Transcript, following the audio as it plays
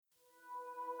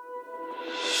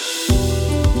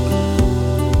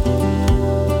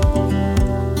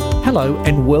Hello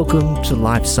and welcome to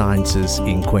Life Sciences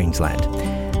in Queensland.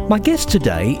 My guest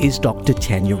today is Dr.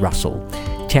 Tanya Russell.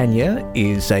 Tanya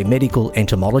is a medical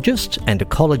entomologist and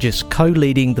ecologist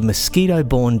co-leading the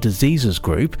Mosquito-Borne Diseases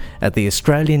Group at the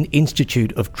Australian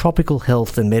Institute of Tropical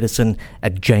Health and Medicine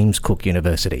at James Cook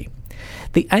University.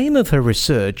 The aim of her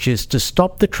research is to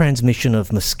stop the transmission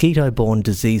of mosquito-borne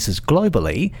diseases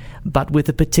globally, but with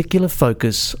a particular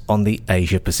focus on the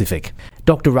Asia-Pacific.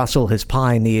 Dr. Russell has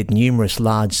pioneered numerous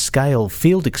large-scale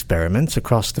field experiments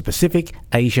across the Pacific,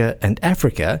 Asia and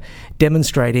Africa,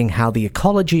 demonstrating how the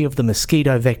ecology of the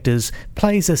mosquito vectors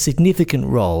plays a significant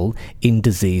role in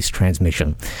disease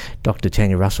transmission. Dr.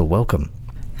 Tanya Russell, welcome.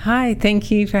 Hi, thank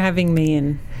you for having me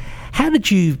in. How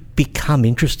did you become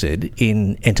interested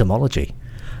in entomology?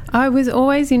 I was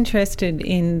always interested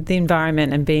in the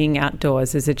environment and being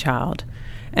outdoors as a child.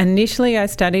 Initially, I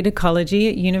studied ecology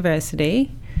at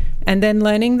university, and then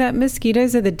learning that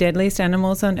mosquitoes are the deadliest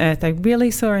animals on Earth, I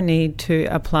really saw a need to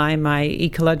apply my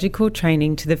ecological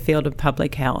training to the field of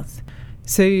public health.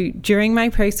 So during my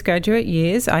postgraduate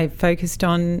years, I focused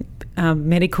on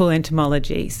medical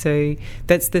entomology. So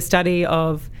that's the study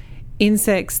of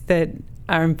insects that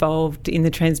are involved in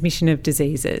the transmission of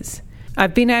diseases.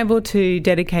 I've been able to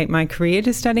dedicate my career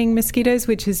to studying mosquitoes,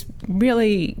 which has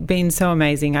really been so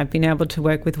amazing. I've been able to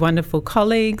work with wonderful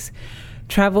colleagues,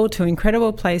 travel to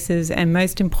incredible places, and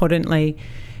most importantly,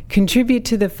 contribute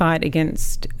to the fight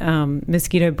against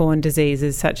mosquito-borne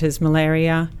diseases such as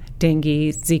malaria,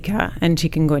 dengue, Zika, and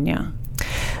chikungunya.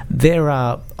 There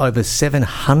are over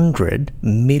 700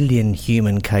 million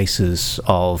human cases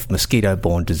of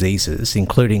mosquito-borne diseases,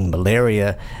 including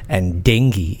malaria and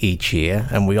dengue each year,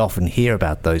 and we often hear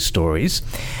about those stories.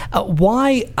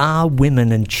 Why are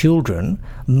women and children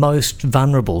most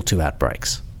vulnerable to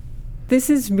outbreaks? This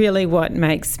is really what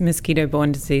makes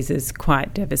mosquito-borne diseases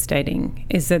quite devastating,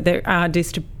 is that there are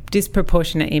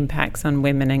disproportionate impacts on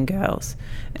women and girls,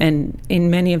 and in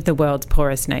many of the world's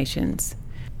poorest nations.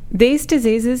 These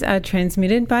diseases are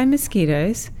transmitted by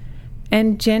mosquitoes,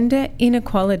 and gender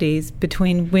inequalities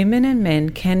between women and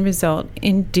men can result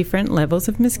in different levels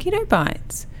of mosquito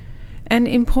bites. And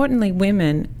importantly,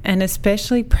 women, and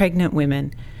especially pregnant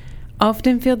women,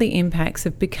 often feel the impacts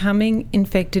of becoming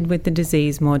infected with the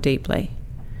disease more deeply.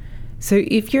 So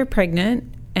if you're pregnant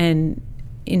and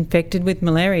infected with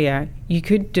malaria, you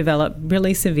could develop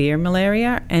really severe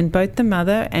malaria, and both the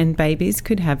mother and babies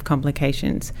could have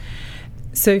complications.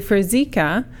 So for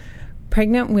Zika,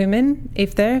 pregnant women,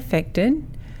 if they're affected,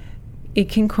 it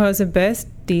can cause a birth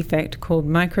defect called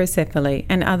microcephaly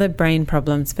and other brain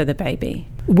problems for the baby.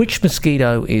 Which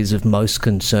mosquito is of most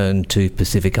concern to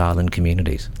Pacific Island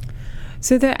communities?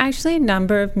 So there are actually a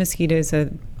number of mosquitoes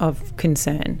of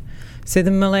concern. So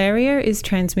the malaria is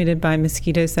transmitted by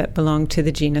mosquitoes that belong to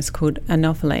the genus called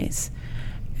Anopheles.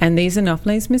 And these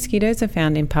Anopheles mosquitoes are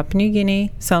found in Papua New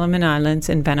Guinea, Solomon Islands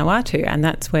and Vanuatu, and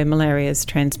that's where malaria is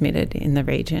transmitted in the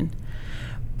region.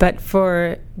 But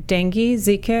for dengue,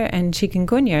 Zika and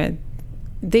chikungunya,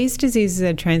 these diseases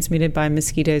are transmitted by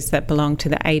mosquitoes that belong to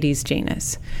the Aedes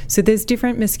genus. So there's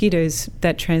different mosquitoes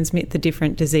that transmit the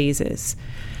different diseases.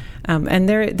 And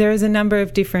there is a number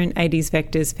of different Aedes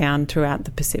vectors found throughout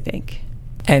the Pacific.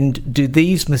 And do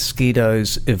these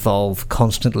mosquitoes evolve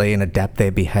constantly and adapt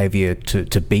their behaviour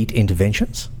to beat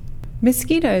interventions?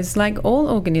 Mosquitoes, like all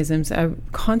organisms, are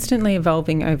constantly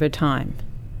evolving over time.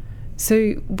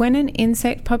 So when an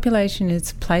insect population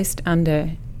is placed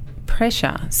under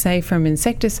pressure, say from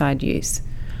insecticide use,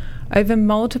 over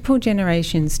multiple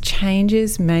generations,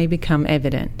 changes may become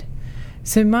evident.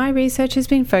 So my research has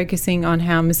been focusing on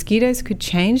how mosquitoes could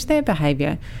change their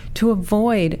behaviour to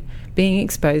avoid being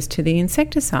exposed to the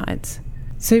insecticides.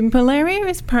 So malaria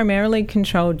is primarily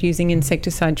controlled using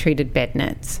insecticide-treated bed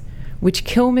nets, which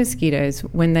kill mosquitoes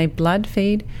when they blood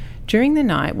feed during the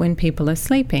night when people are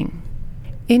sleeping.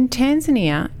 In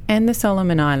Tanzania and the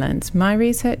Solomon Islands, my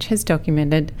research has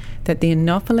documented that the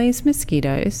Anopheles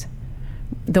mosquitoes,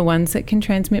 the ones that can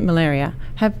transmit malaria,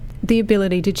 have the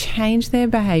ability to change their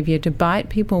behaviour to bite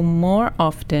people more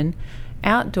often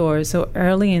outdoors or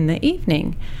early in the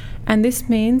evening. And this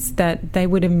means that they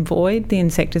would avoid the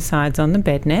insecticides on the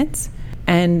bed nets,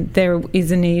 and there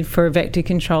is a need for vector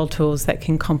control tools that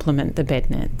can complement the bed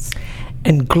nets.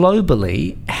 And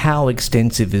globally, how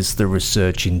extensive is the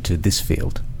research into this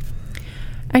field?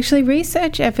 Actually,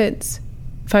 research efforts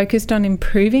focused on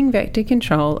improving vector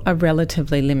control are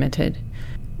relatively limited,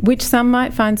 which some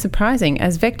might find surprising,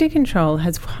 as vector control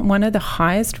has one of the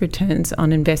highest returns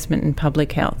on investment in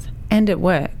public health, and it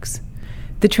works.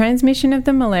 The transmission of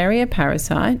the malaria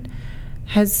parasite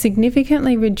has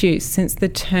significantly reduced since the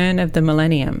turn of the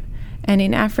millennium, and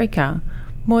in Africa,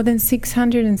 more than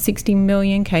 660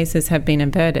 million cases have been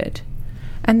averted.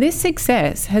 And this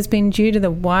success has been due to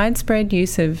the widespread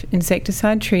use of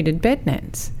insecticide-treated bed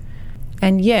nets.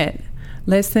 And yet,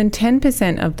 less than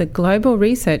 10% of the global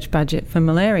research budget for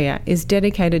malaria is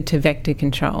dedicated to vector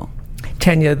control.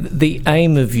 Tanya, the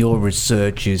aim of your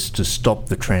research is to stop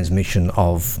the transmission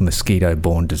of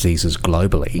mosquito-borne diseases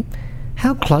globally.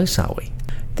 How close are we?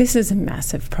 This is a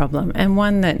massive problem and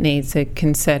one that needs a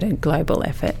concerted global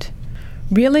effort.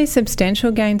 Really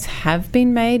substantial gains have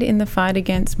been made in the fight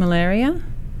against malaria,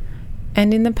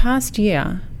 and in the past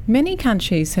year, many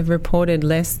countries have reported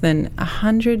less than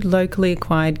 100 locally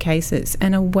acquired cases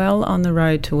and are well on the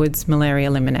road towards malaria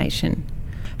elimination.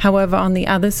 However, on the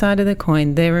other side of the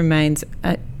coin, there remains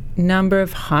a number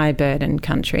of high-burden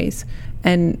countries,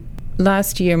 and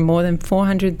last year more than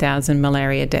 400,000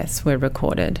 malaria deaths were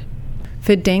recorded.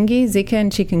 For dengue, Zika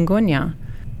and chikungunya,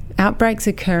 outbreaks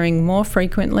occurring more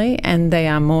frequently and they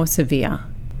are more severe.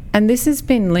 And this has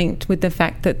been linked with the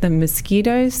fact that the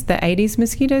mosquitoes, the Aedes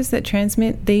mosquitoes that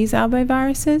transmit these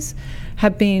arboviruses,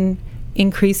 have been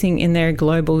increasing in their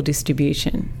global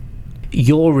distribution.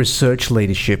 Your research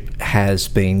leadership has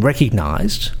been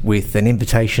recognised with an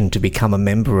invitation to become a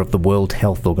member of the World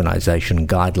Health Organization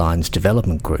Guidelines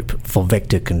Development Group for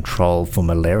Vector Control for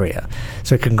Malaria.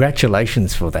 So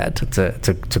congratulations for that. It's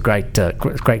a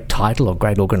great title or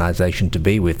great organisation to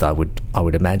be with, I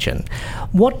would imagine.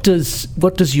 What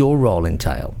does your role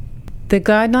entail? The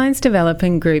Guidelines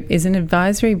Development Group is an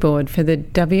advisory board for the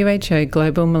WHO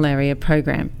Global Malaria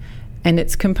Program, and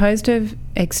it's composed of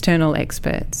external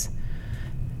experts.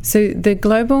 So the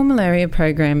Global Malaria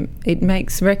Program, it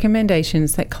makes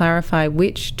recommendations that clarify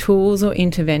which tools or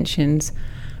interventions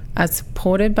are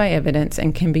supported by evidence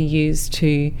and can be used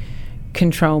to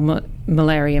control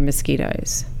malaria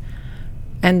mosquitoes.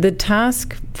 And the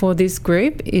task for this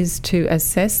group is to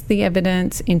assess the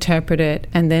evidence, interpret it,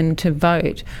 and then to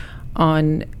vote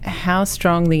on how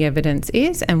strong the evidence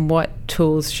is and what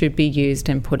tools should be used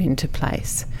and put into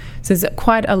place. So there's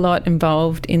quite a lot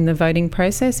involved in the voting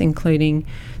process, including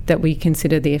that we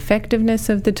consider the effectiveness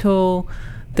of the tool,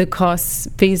 the costs,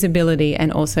 feasibility,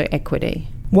 and also equity.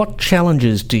 What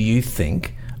challenges do you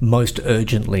think most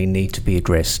urgently need to be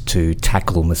addressed to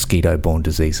tackle mosquito-borne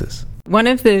diseases? One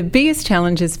of the biggest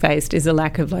challenges faced is a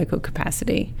lack of local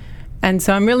capacity. And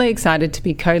so I'm really excited to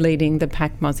be co-leading the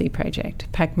PACMOSI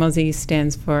project. PACMOSI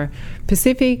stands for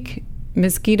Pacific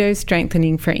Mosquito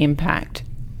Strengthening for Impact.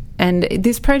 And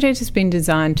this project has been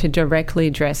designed to directly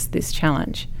address this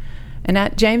challenge. And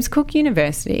at James Cook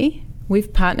University,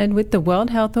 we've partnered with the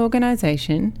World Health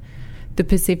Organization, the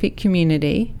Pacific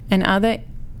Community, and other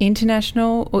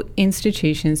international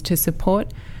institutions to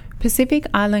support Pacific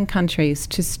Island countries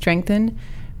to strengthen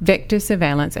vector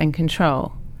surveillance and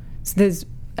control. So there's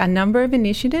a number of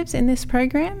initiatives in this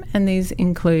program, and these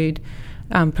include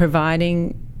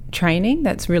providing training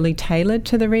that's really tailored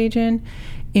to the region,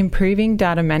 improving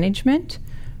data management,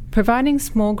 providing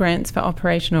small grants for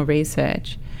operational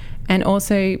research, and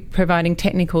also providing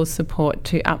technical support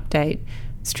to update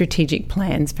strategic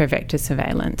plans for vector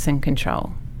surveillance and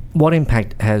control. What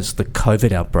impact has the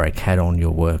COVID outbreak had on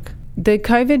your work? The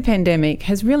COVID pandemic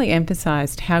has really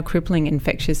emphasised how crippling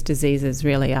infectious diseases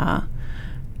really are.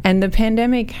 And the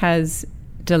pandemic has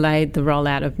delayed the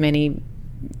rollout of many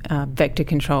vector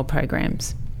control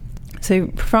programs. So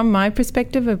from my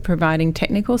perspective of providing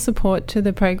technical support to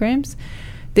the programs,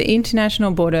 the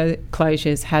international border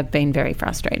closures have been very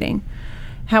frustrating.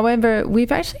 However,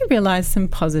 we've actually realised some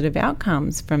positive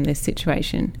outcomes from this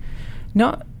situation.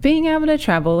 Not being able to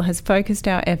travel has focused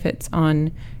our efforts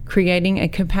on creating a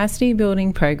capacity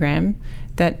building program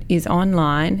that is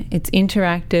online, it's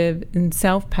interactive and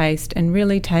self-paced and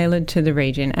really tailored to the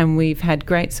region. And we've had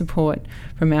great support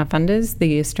from our funders,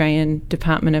 the Australian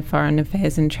Department of Foreign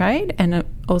Affairs and Trade, and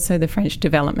also the French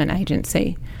Development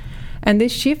Agency. And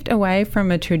this shift away from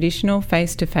a traditional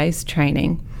face-to-face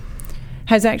training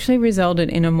has actually resulted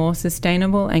in a more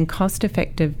sustainable and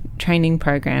cost-effective training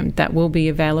program that will be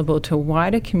available to a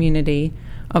wider community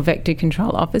of vector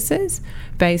control officers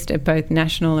based at both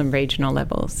national and regional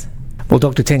levels. Well,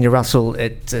 Dr. Tanya Russell,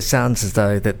 it sounds as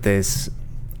though that there's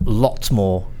lots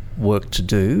more work to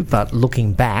do, but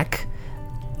looking back,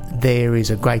 there is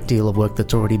a great deal of work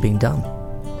that's already been done.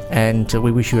 And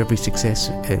we wish you every success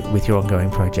with your ongoing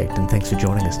project, and thanks for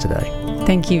joining us today.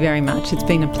 Thank you very much. It's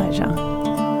been a pleasure.